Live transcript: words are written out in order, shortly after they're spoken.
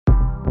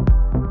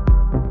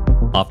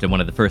Often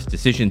one of the first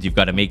decisions you've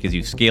got to make as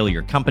you scale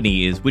your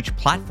company is which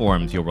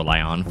platforms you'll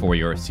rely on for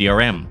your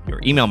CRM,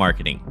 your email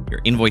marketing, your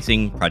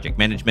invoicing, project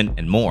management,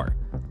 and more.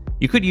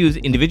 You could use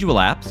individual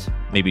apps,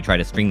 maybe try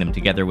to string them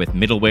together with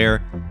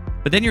middleware,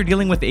 but then you're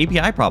dealing with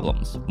API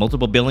problems,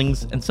 multiple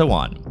billings, and so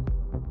on.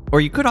 Or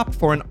you could opt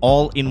for an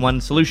all-in-one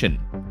solution.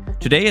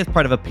 Today, as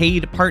part of a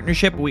paid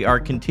partnership, we are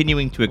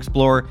continuing to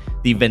explore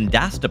the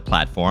Vendasta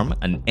platform,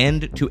 an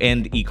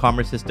end-to-end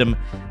e-commerce system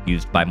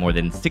used by more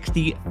than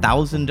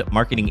 60,000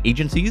 marketing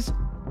agencies,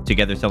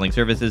 together selling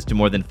services to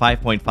more than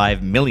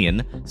 5.5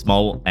 million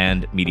small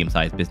and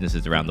medium-sized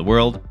businesses around the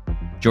world.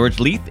 George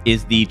Leith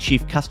is the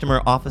Chief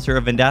Customer Officer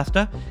of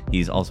Vendasta.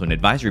 He's also an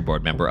advisory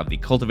board member of the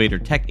Cultivator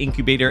Tech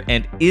Incubator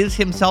and is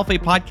himself a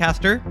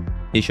podcaster.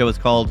 His show is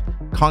called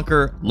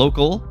Conquer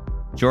Local.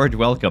 George,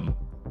 welcome.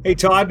 Hey,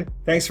 Todd.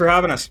 Thanks for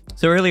having us.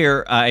 So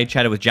earlier, I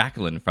chatted with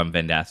Jacqueline from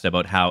Vendasta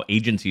about how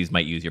agencies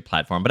might use your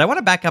platform, but I want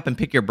to back up and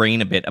pick your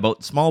brain a bit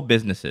about small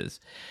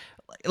businesses.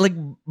 Like,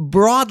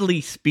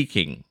 broadly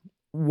speaking,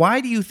 why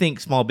do you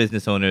think small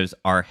business owners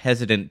are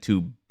hesitant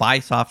to buy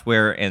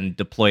software and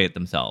deploy it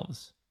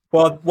themselves?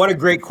 Well, what a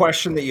great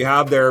question that you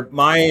have there.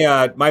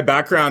 My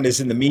background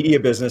is in the media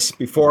business.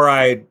 Before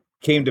I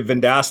came to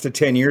Vendasta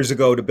 10 years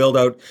ago to build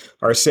out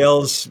our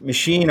sales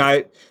machine,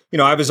 I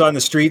was on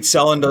the street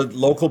selling to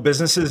local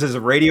businesses as a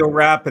radio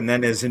rep and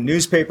then as a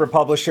newspaper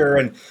publisher.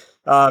 And,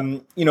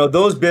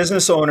 those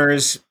business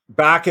owners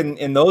back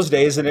in those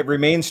days, and it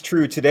remains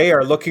true today,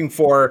 are looking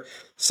for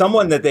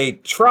someone that they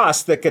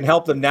trust that can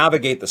help them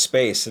navigate the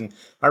space. And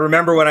I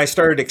remember when I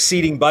started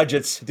exceeding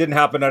budgets, it didn't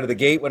happen out of the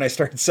gate when I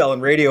started selling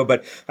radio,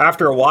 but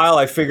after a while,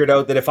 I figured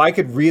out that if I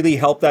could really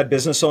help that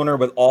business owner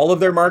with all of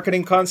their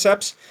marketing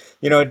concepts,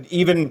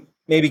 even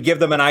maybe give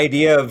them an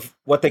idea of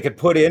what they could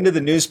put into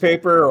the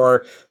newspaper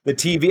or the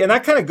TV. And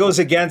that kind of goes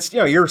against,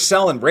 you're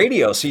selling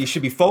radio, so you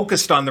should be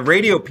focused on the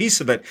radio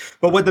piece of it.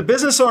 But what the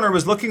business owner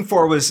was looking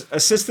for was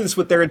assistance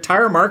with their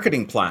entire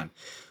marketing plan.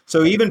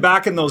 So even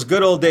back in those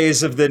good old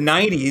days of the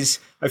 90s,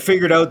 I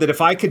figured out that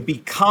if I could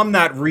become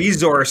that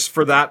resource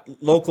for that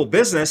local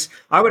business,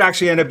 I would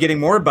actually end up getting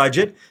more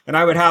budget and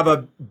I would have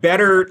a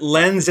better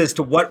lens as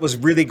to what was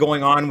really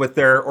going on with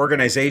their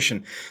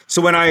organization.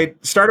 So when I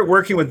started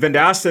working with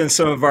Vendasta and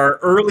some of our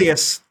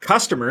earliest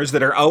customers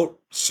that are out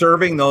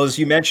serving those,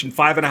 you mentioned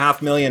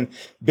 5.5 million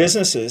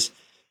businesses,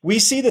 we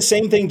see the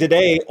same thing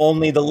today,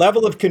 only the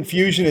level of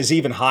confusion is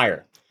even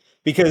higher.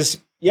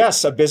 Because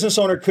yes, a business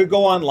owner could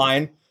go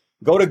online,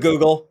 go to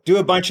Google, do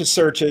a bunch of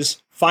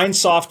searches, find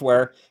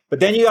software,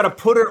 but then you got to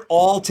put it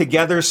all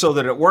together so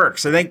that it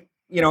works. I think,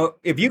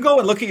 if you go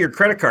and look at your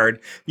credit card,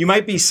 you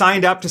might be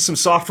signed up to some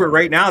software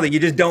right now that you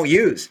just don't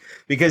use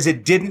because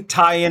it didn't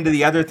tie into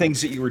the other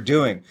things that you were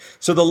doing.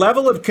 So the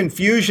level of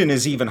confusion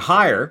is even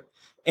higher.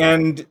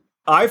 And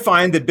I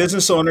find that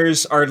business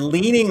owners are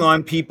leaning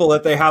on people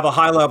that they have a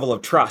high level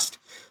of trust.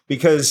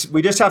 Because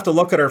we just have to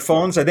look at our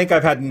phones. I think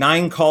I've had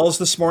 9 calls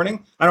this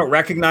morning. I don't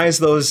recognize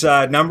those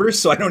numbers,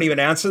 so I don't even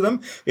answer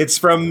them. It's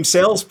from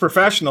sales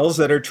professionals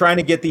that are trying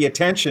to get the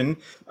attention.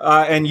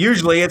 And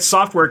usually it's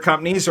software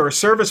companies or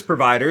service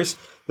providers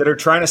that are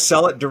trying to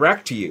sell it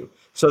direct to you.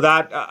 So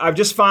that I've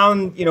just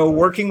found,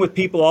 working with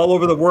people all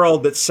over the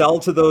world that sell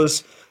to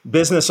those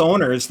business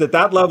owners,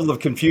 that level of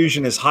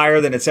confusion is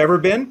higher than it's ever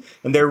been.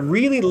 And they're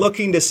really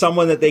looking to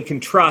someone that they can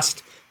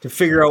trust to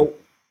figure out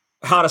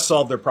how to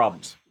solve their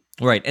problems.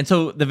 Right. And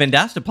so the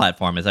Vendasta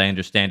platform, as I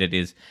understand it,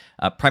 is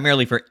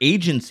primarily for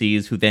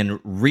agencies who then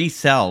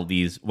resell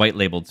these white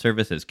labeled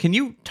services. Can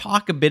you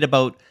talk a bit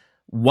about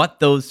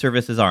what those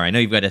services are? I know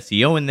you've got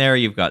SEO in there,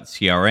 you've got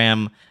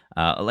CRM.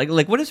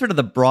 Like what is sort of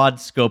the broad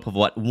scope of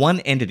what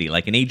one entity,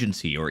 like an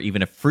agency or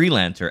even a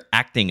freelancer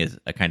acting as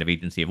a kind of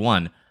agency of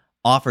one,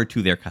 offer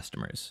to their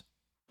customers?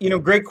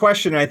 Great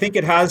question. I think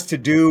it has to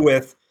do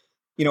with,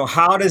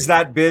 how does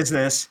that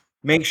business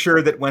make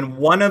sure that when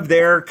one of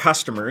their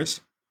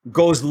customers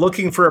goes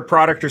looking for a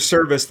product or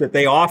service that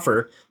they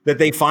offer, that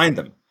they find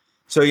them.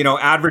 So,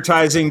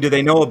 advertising, do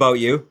they know about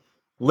you?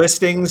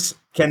 Listings,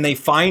 can they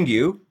find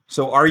you?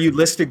 So are you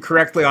listed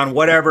correctly on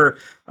whatever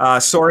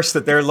source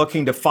that they're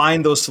looking to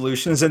find those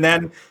solutions? And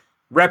then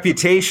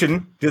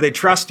reputation, do they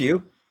trust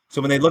you?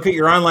 So when they look at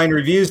your online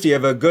reviews, do you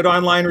have a good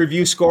online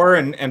review score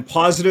and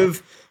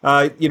positive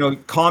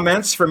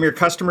comments from your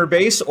customer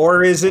base,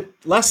 or is it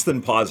less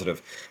than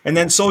positive? And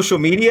then social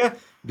media,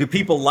 do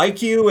people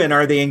like you and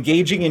are they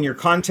engaging in your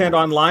content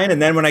online?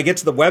 And then when I get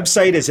to the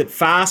website, is it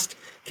fast?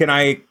 Can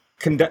I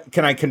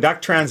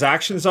conduct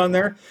transactions on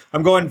there?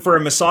 I'm going for a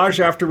massage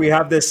after we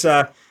have this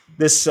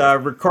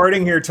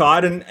recording here,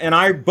 Todd, and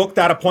I booked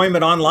that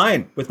appointment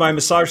online with my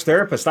massage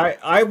therapist.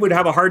 I would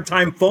have a hard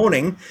time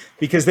phoning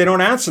because they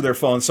don't answer their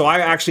phone. So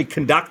I actually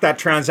conduct that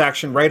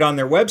transaction right on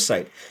their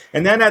website.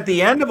 And then at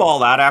the end of all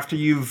that, after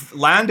you've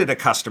landed a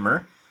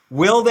customer,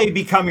 will they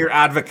become your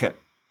advocate?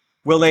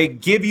 Will they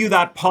give you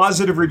that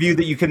positive review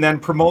that you can then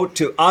promote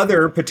to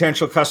other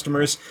potential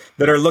customers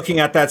that are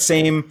looking at that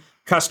same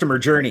customer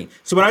journey?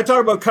 So when I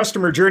talk about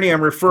customer journey,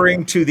 I'm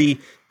referring to the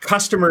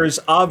customers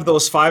of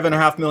those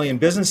 5.5 million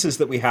businesses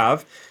that we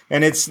have.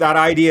 And it's that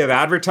idea of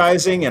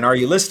advertising and are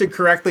you listed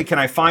correctly? Can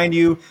I find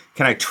you?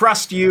 Can I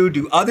trust you?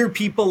 Do other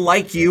people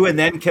like you? And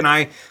then can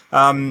I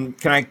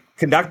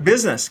conduct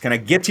business? Can I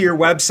get to your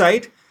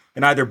website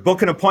and either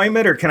book an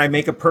appointment or can I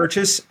make a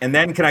purchase? And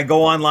then can I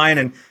go online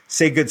and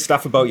say good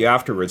stuff about you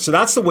afterwards? So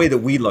that's the way that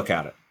we look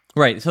at it.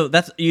 Right. So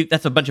that's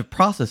a bunch of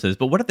processes,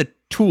 but what are the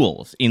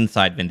tools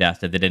inside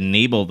Vendasta that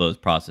enable those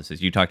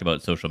processes? You talked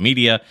about social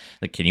media.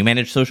 Like, can you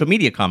manage social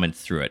media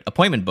comments through it?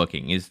 Appointment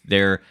booking. Is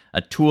there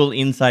a tool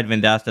inside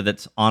Vendasta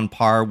that's on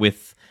par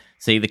with,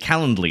 say, the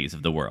Calendlys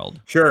of the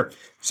world? Sure.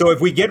 So if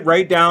we get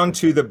right down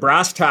to the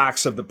brass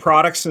tacks of the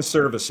products and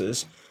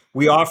services,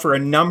 we offer a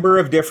number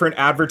of different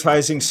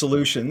advertising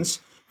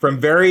solutions from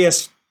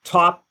various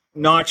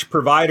top-notch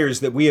providers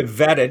that we have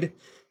vetted.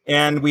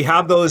 And we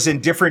have those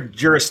in different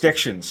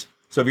jurisdictions.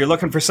 So if you're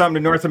looking for something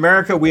in North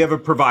America, we have a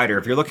provider.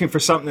 If you're looking for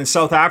something in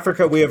South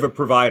Africa, we have a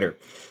provider.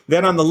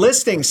 Then on the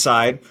listing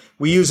side,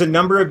 we use a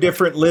number of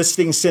different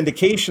listing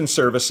syndication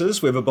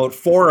services. We have about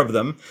 4 of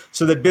them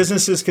so that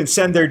businesses can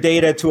send their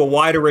data to a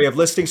wide array of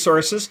listing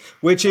sources,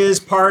 which is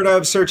part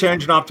of search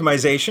engine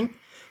optimization.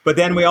 But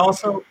then we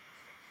also,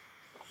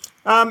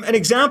 an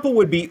example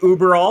would be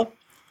Uberall,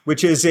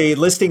 which is a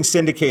listing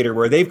syndicator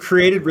where they've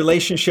created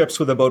relationships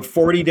with about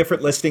 40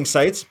 different listing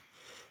sites.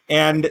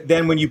 And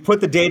then when you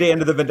put the data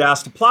into the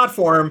Vendasta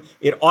platform,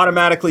 it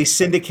automatically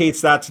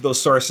syndicates that to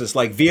those sources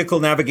like vehicle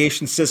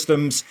navigation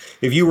systems.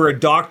 If you were a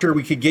doctor,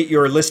 we could get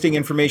your listing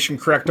information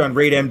correct on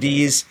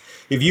RateMDs.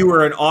 If you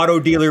were an auto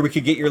dealer, we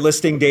could get your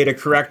listing data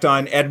correct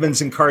on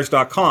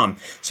edmundsandcars.com.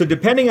 So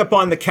depending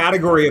upon the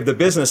category of the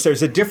business,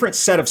 there's a different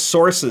set of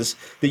sources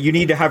that you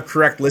need to have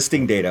correct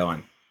listing data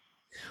on.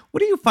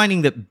 What are you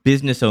finding that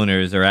business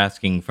owners are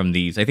asking from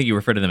these? I think you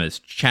refer to them as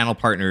channel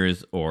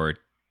partners or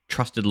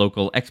trusted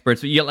local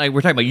experts. We're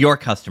talking about your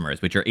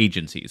customers, which are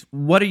agencies.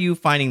 What are you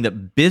finding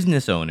that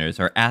business owners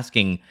are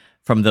asking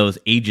from those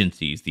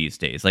agencies these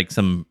days? Like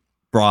some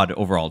broad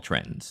overall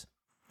trends?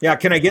 Yeah,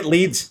 can I get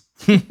leads?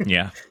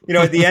 Yeah.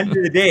 At the end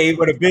of the day,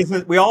 what a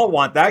business, we all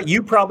want that.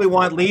 You probably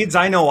want leads.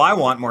 I know I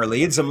want more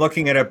leads. I'm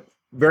looking at a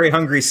very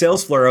hungry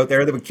sales floor out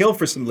there that would kill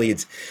for some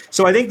leads.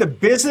 So I think the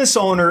business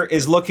owner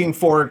is looking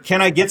for,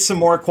 can I get some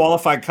more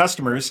qualified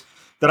customers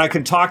that I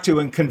can talk to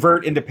and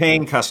convert into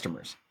paying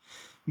customers?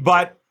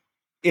 But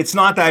it's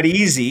not that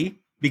easy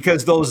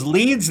because those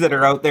leads that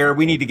are out there,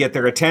 we need to get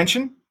their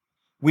attention.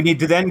 We need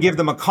to then give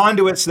them a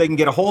conduit so they can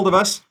get a hold of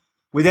us.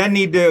 We then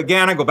need to,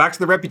 again, I go back to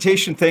the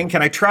reputation thing.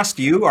 Can I trust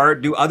you or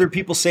do other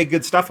people say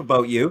good stuff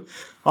about you?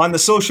 On the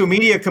social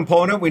media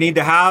component, we need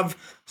to have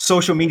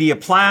social media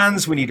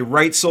plans. We need to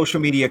write social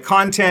media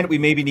content. We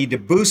maybe need to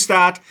boost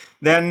that.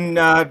 Then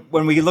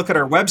when we look at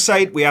our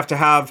website, we have to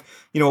have,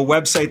 a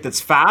website that's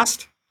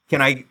fast.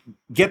 Can I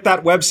get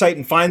that website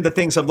and find the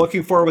things I'm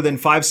looking for within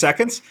 5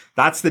 seconds?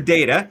 That's the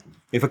data.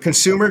 If a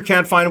consumer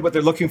can't find what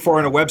they're looking for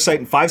on a website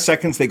in 5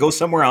 seconds, they go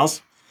somewhere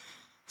else.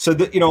 So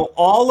that,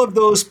 all of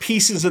those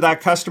pieces of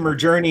that customer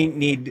journey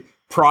need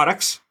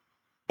products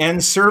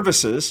and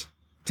services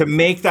to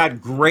make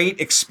that great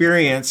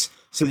experience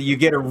so that you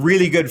get a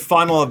really good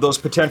funnel of those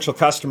potential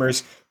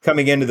customers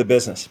coming into the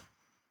business.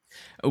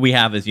 We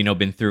have, as you know,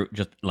 been through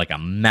just like a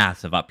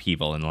massive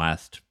upheaval in the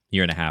last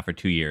year and a half or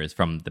 2 years,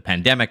 from the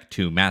pandemic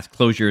to mass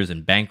closures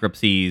and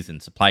bankruptcies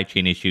and supply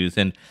chain issues.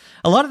 And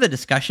a lot of the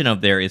discussion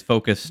out there is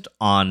focused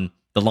on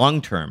the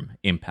long-term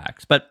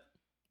impacts. But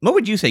what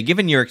would you say,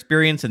 given your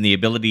experience and the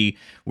ability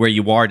where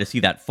you are to see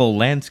that full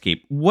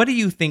landscape, what do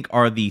you think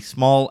are the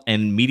small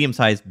and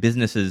medium-sized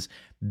businesses'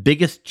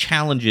 biggest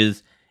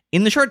challenges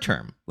in the short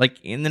term,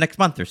 like in the next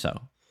month or so?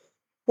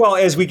 Well,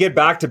 as we get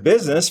back to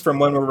business from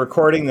when we're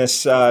recording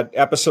this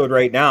episode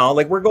right now,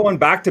 like we're going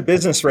back to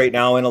business right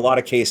now in a lot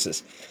of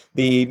cases.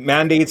 The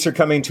mandates are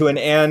coming to an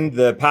end.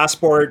 The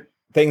passport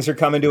things are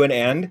coming to an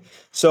end.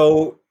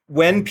 So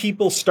when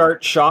people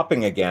start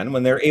shopping again,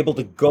 when they're able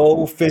to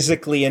go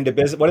physically into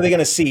business, what are they going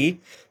to see?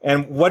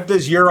 And what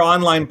does your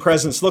online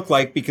presence look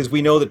like? Because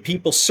we know that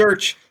people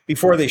search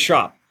before they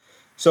shop.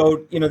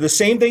 So, the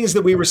same things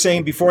that we were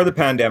saying before the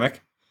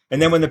pandemic.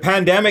 And then when the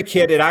pandemic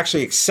hit, it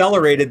actually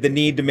accelerated the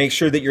need to make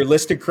sure that you're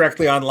listed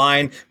correctly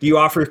online. Do you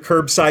offer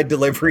curbside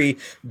delivery?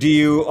 Do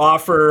you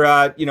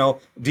offer,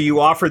 do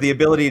you offer the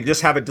ability to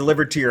just have it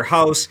delivered to your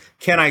house?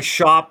 Can I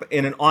shop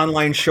in an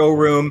online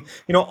showroom?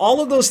 All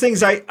of those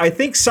things, I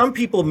think some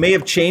people may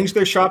have changed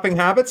their shopping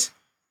habits.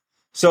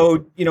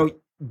 So,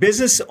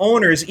 business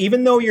owners,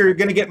 even though you're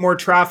going to get more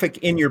traffic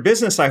in your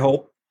business, I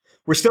hope,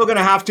 we're still going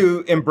to have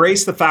to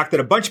embrace the fact that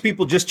a bunch of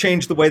people just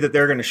changed the way that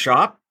they're going to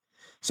shop.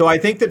 So I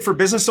think that for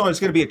business owners, it's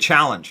going to be a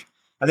challenge.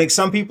 I think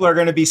some people are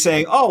going to be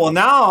saying, oh, well,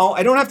 now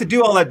I don't have to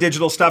do all that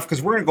digital stuff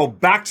because we're going to go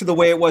back to the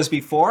way it was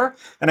before.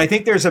 And I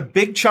think there's a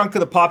big chunk of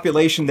the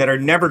population that are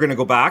never going to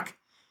go back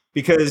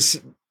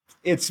because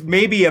it's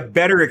maybe a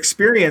better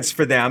experience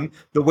for them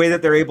the way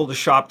that they're able to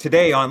shop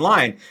today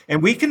online.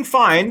 And we can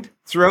find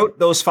throughout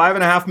those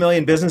 5.5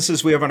 million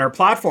businesses we have on our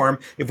platform,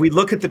 if we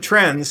look at the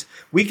trends,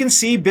 we can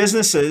see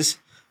businesses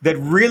that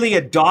really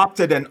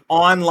adopted an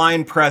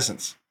online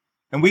presence.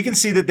 And we can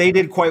see that they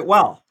did quite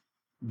well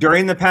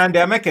during the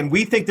pandemic, and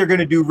we think they're going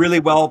to do really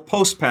well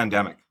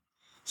post-pandemic.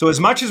 So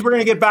as much as we're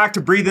going to get back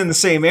to breathing the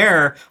same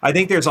air, I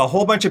think there's a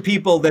whole bunch of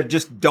people that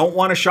just don't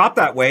want to shop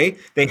that way.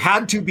 They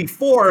had to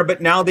before,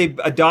 but now they've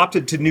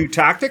adopted to new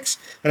tactics.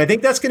 And I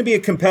think that's going to be a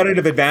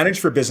competitive advantage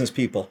for business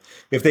people.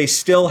 If they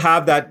still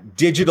have that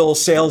digital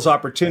sales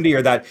opportunity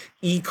or that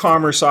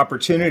e-commerce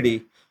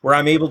opportunity where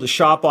I'm able to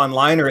shop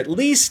online, or at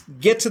least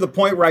get to the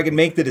point where I can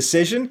make the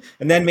decision,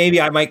 and then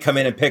maybe I might come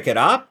in and pick it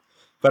up.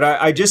 But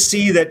I just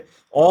see that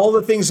all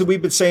the things that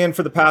we've been saying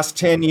for the past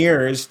 10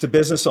 years to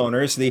business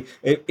owners, the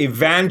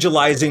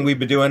evangelizing we've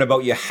been doing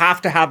about you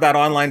have to have that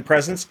online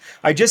presence,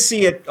 I just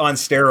see it on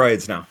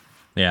steroids now.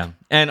 Yeah.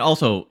 And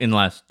also in the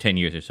last 10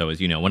 years or so,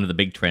 as you know, one of the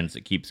big trends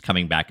that keeps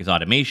coming back is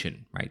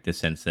automation, right? The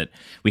sense that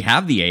we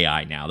have the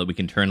AI now that we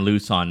can turn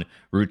loose on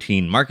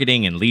routine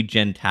marketing and lead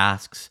gen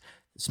tasks,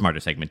 smarter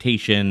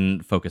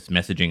segmentation, focused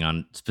messaging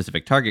on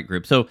specific target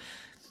groups. So,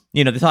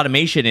 this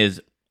automation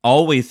is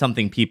always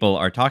something people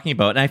are talking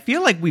about. And I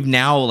feel like we've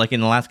now, like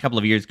in the last couple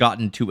of years,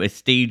 gotten to a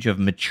stage of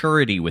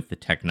maturity with the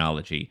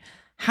technology.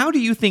 How do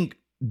you think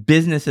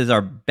businesses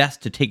are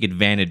best to take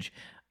advantage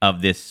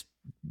of this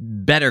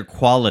better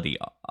quality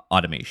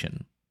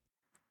automation?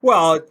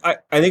 Well,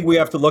 I think we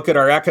have to look at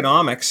our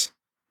economics.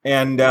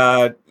 And,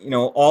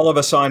 all of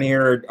us on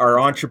here are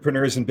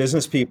entrepreneurs and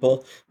business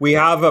people. We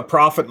have a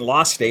profit and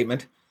loss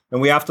statement,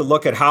 and we have to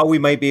look at how we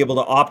might be able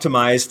to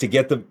optimize to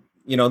get the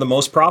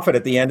most profit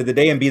at the end of the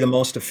day and be the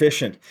most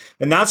efficient.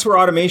 And that's where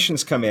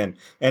automations come in.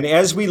 And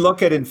as we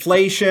look at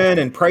inflation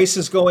and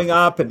prices going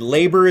up and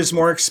labor is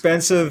more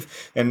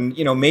expensive and,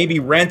 maybe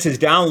rent is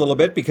down a little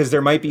bit because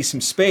there might be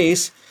some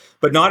space,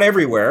 but not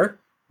everywhere.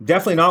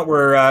 Definitely not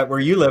where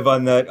you live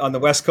on the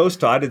West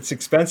Coast, Todd. It's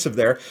expensive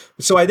there.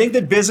 So I think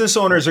that business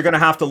owners are going to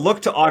have to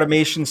look to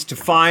automations to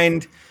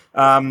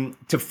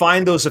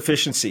find those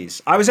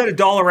efficiencies. I was at a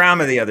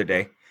Dollarama the other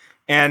day,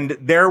 and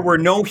there were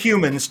no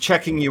humans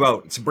checking you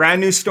out. It's a brand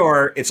new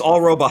store. It's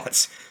all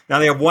robots. Now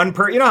they have one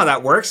you know how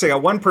that works. They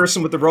got one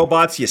person with the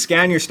robots. You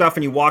scan your stuff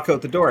and you walk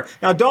out the door.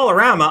 Now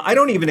Dollarama, I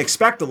don't even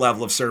expect a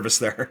level of service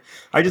there.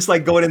 I just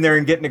like going in there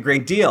and getting a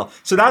great deal.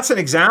 So that's an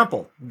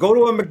example. Go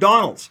to a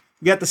McDonald's.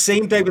 You got the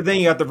same type of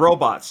thing. You got the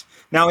robots.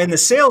 Now in the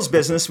sales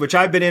business, which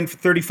I've been in for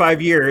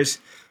 35 years,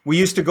 we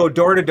used to go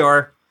door to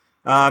door.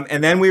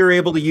 And then we were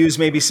able to use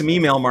maybe some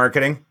email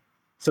marketing.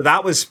 So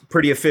that was a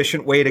pretty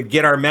efficient way to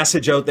get our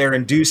message out there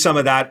and do some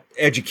of that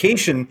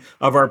education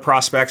of our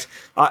prospects.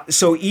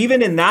 So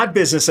even in that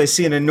business, I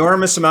see an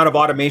enormous amount of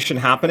automation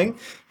happening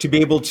to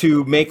be able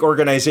to make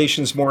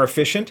organizations more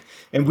efficient.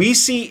 And we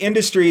see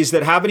industries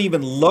that haven't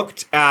even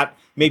looked at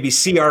maybe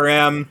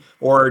CRM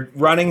or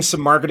running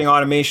some marketing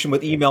automation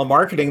with email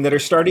marketing that are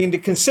starting to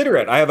consider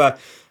it. I have a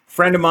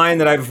friend of mine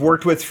that I've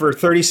worked with for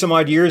 30 some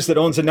odd years that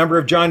owns a number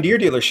of John Deere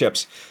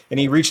dealerships. And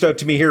he reached out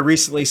to me here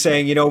recently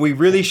saying, we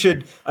really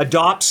should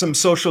adopt some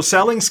social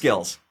selling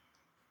skills.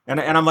 And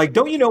I'm like,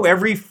 don't you know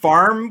every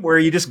farm where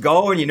you just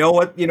go and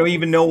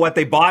even know what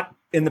they bought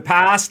in the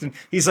past? And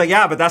he's like,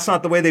 yeah, but that's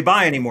not the way they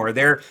buy anymore.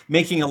 They're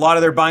making a lot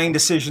of their buying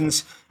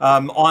decisions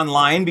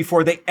online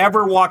before they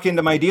ever walk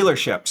into my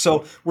dealership.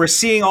 So we're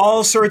seeing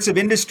all sorts of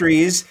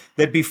industries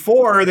that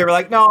before they were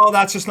like, no,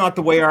 that's just not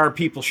the way our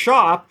people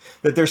shop,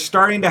 that they're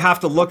starting to have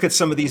to look at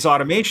some of these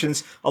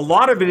automations. A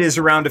lot of it is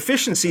around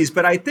efficiencies,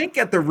 but I think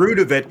at the root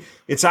of it,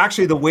 it's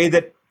actually the way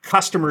that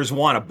customers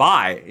want to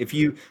buy. If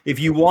you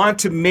want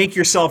to make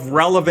yourself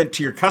relevant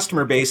to your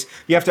customer base,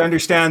 you have to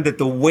understand that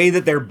the way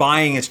that they're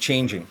buying is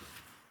changing.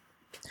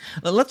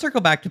 Let's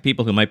circle back to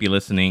people who might be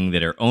listening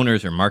that are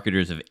owners or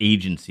marketers of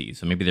agencies.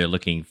 So maybe they're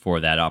looking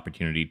for that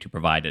opportunity to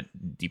provide a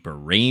deeper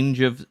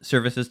range of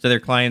services to their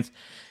clients.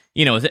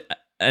 As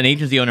an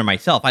agency owner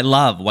myself, I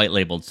love white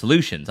labeled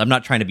solutions. I'm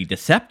not trying to be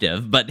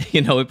deceptive, but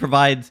it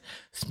provides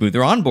smoother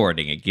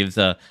onboarding. It gives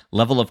a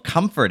level of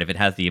comfort if it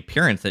has the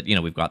appearance that,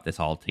 we've got this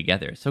all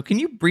together. So can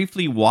you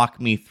briefly walk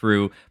me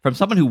through, from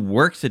someone who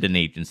works at an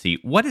agency,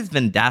 what is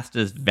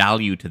Vendasta's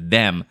value to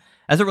them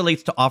as it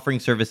relates to offering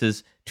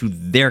services to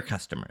their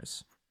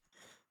customers?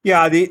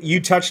 Yeah, you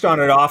touched on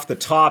it off the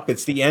top.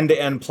 It's the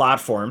end-to-end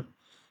platform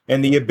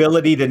and the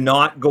ability to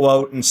not go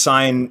out and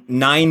sign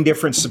 9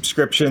 different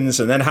subscriptions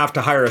and then have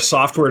to hire a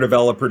software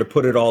developer to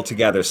put it all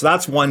together. So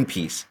that's one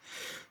piece.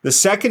 The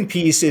second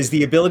piece is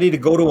the ability to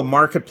go to a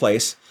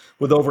marketplace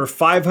with over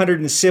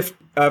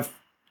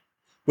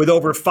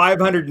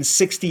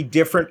 560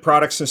 different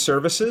products and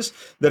services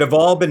that have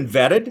all been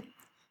vetted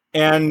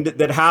and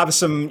that have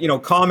some,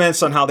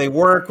 comments on how they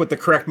work with the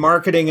correct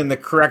marketing and the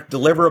correct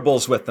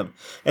deliverables with them.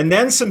 And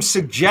then some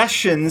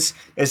suggestions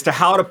as to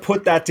how to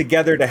put that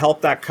together to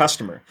help that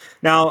customer.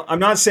 Now, I'm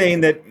not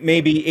saying that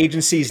maybe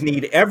agencies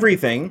need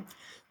everything,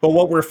 but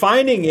what we're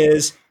finding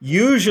is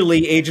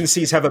usually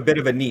agencies have a bit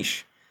of a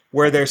niche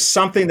where there's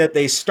something that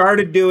they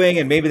started doing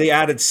and maybe they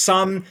added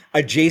some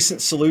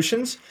adjacent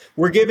solutions.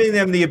 We're giving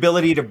them the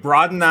ability to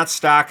broaden that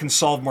stack and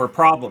solve more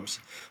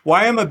problems.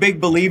 Why I'm a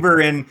big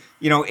believer in,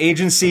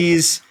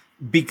 agencies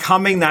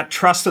becoming that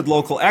trusted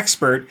local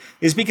expert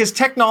is because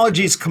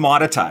technology is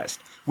commoditized.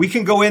 we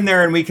can go in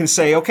there and we can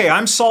say, okay,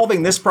 I'm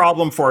solving this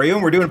problem for you,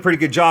 and we're doing a pretty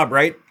good job,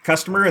 right,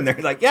 customer? And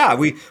they're like, yeah,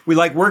 we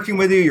like working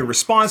with you. You're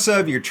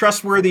responsive, you're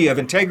trustworthy, you have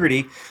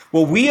integrity.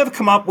 Well, we have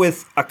come up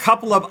with a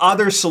couple of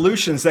other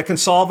solutions that can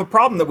solve a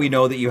problem that we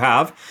know that you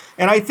have.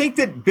 And I think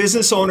that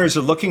business owners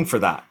are looking for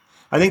that.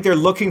 I think they're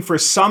looking for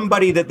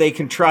somebody that they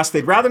can trust.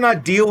 They'd rather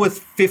not deal with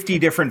 50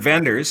 different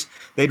vendors.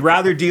 They'd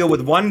rather deal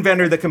with one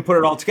vendor that can put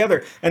it all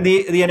together. And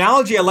the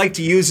analogy I like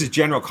to use is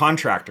general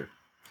contractor.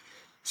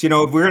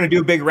 So, if we're going to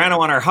do a big reno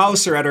on our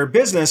house or at our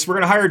business, we're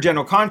going to hire a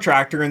general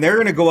contractor, and they're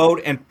going to go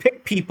out and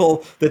pick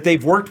people that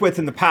they've worked with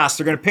in the past.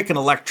 They're going to pick an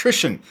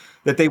electrician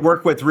that they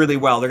work with really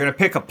well. They're going to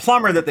pick a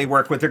plumber that they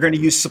work with. They're going to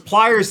use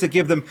suppliers that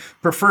give them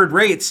preferred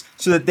rates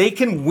so that they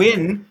can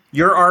win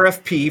your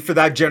RFP for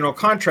that general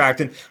contract.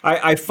 And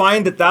I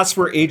find that that's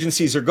where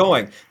agencies are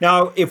going.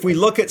 Now, if we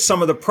look at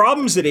some of the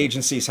problems that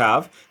agencies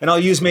have, and I'll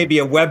use maybe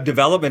a web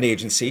development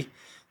agency,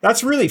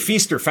 that's really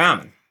feast or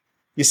famine.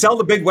 You sell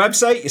the big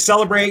website, you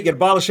celebrate, get a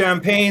bottle of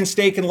champagne,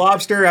 steak and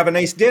lobster, have a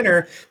nice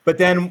dinner, but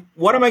then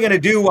what am I going to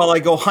do while I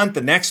go hunt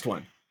the next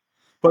one?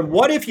 But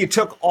what if you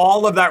took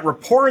all of that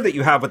rapport that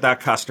you have with that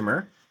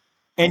customer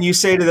and you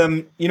say to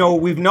them,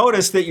 we've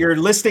noticed that your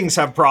listings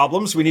have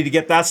problems. We need to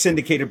get that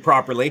syndicated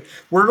properly.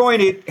 We're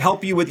going to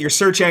help you with your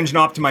search engine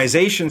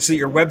optimization so that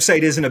your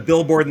website isn't a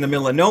billboard in the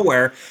middle of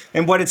nowhere.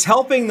 And what it's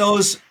helping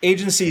those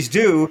agencies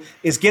do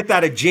is get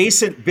that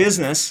adjacent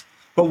business.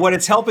 But what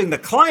it's helping the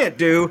client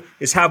do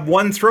is have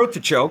one throat to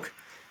choke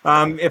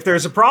if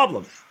there's a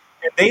problem.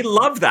 And they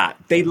love that.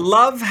 They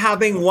love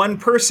having one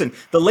person.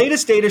 The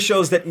latest data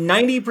shows that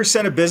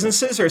 90% of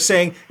businesses are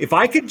saying, if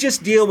I could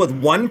just deal with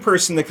one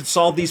person that could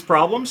solve these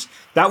problems,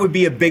 that would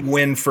be a big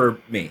win for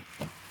me.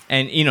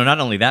 And,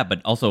 not only that,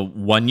 but also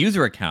one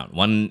user account,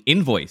 one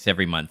invoice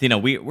every month.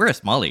 We're a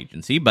small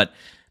agency, but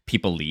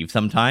people leave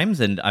sometimes,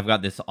 and I've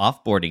got this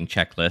offboarding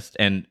checklist,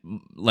 and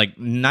like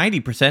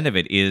 90% of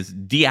it is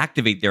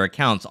deactivate their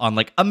accounts on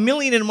like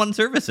 1,000,001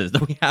 services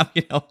that we have,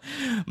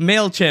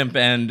 MailChimp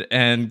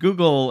and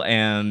Google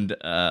and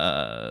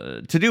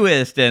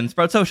Todoist and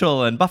Sprout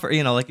Social and Buffer,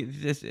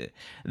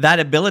 that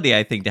ability,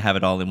 I think, to have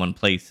it all in one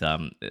place.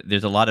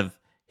 There's a lot of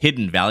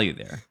hidden value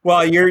there.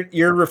 Well,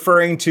 you're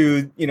referring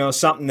to,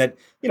 something that,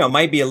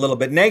 might be a little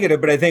bit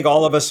negative, but I think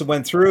all of us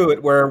went through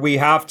it where we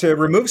have to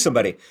remove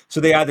somebody.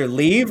 So they either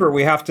leave or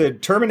we have to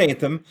terminate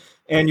them.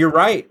 And you're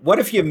right. What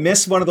if you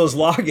miss one of those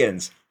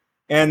logins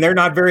and they're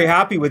not very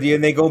happy with you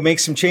and they go make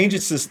some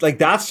changes?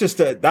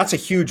 That's a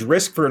huge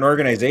risk for an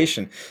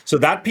organization. So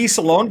that piece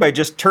alone, by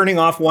just turning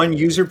off one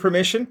user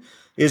permission,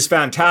 is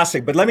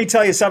fantastic. But let me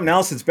tell you something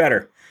else that's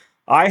better.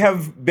 I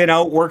have been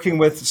out working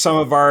with some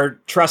of our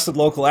trusted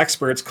local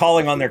experts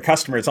calling on their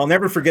customers. I'll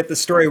never forget the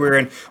story. We were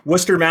in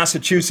Worcester,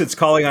 Massachusetts,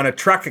 calling on a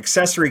truck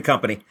accessory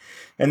company.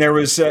 And it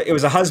was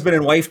a husband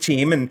and wife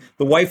team, and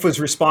the wife was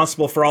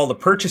responsible for all the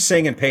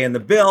purchasing and paying the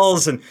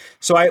bills. And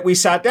so we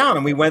sat down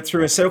and we went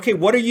through and said, okay,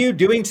 what are you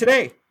doing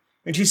today?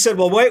 And she said,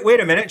 well, wait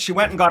a minute. She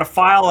went and got a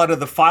file out of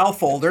the file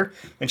folder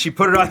and she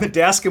put it on the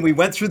desk and we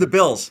went through the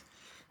bills.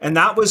 And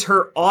that was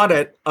her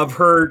audit of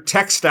her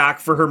tech stack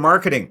for her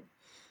marketing.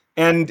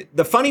 And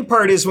the funny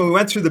part is when we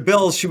went through the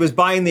bills, she was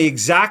buying the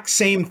exact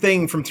same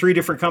thing from 3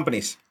 different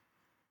companies.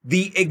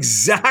 The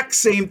exact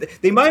same.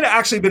 They might have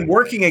actually been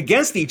working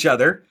against each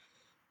other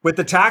with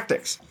the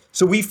tactics.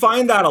 So we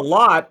find that a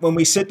lot when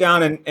we sit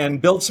down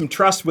and build some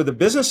trust with a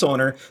business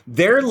owner.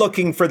 They're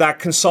looking for that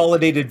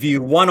consolidated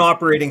view, one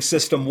operating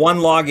system, one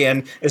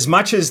login, as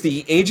much as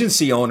the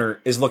agency owner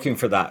is looking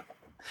for that.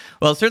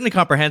 Well, it's certainly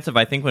comprehensive.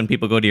 I think when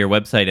people go to your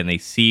website and they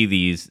see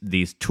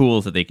these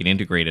tools that they can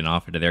integrate and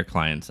offer to their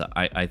clients,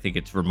 I think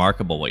it's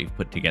remarkable what you've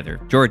put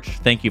together. George,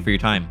 thank you for your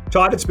time.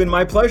 Todd, it's been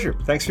my pleasure.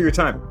 Thanks for your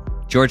time.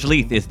 George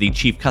Leith is the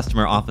Chief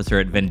Customer Officer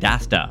at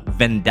Vendasta.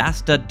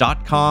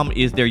 Vendasta.com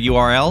is their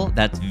URL.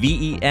 That's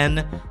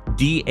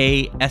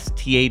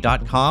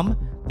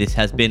VENDASTA.com. This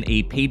has been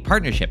a paid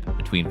partnership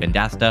between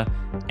Vendasta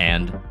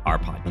and our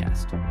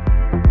podcast.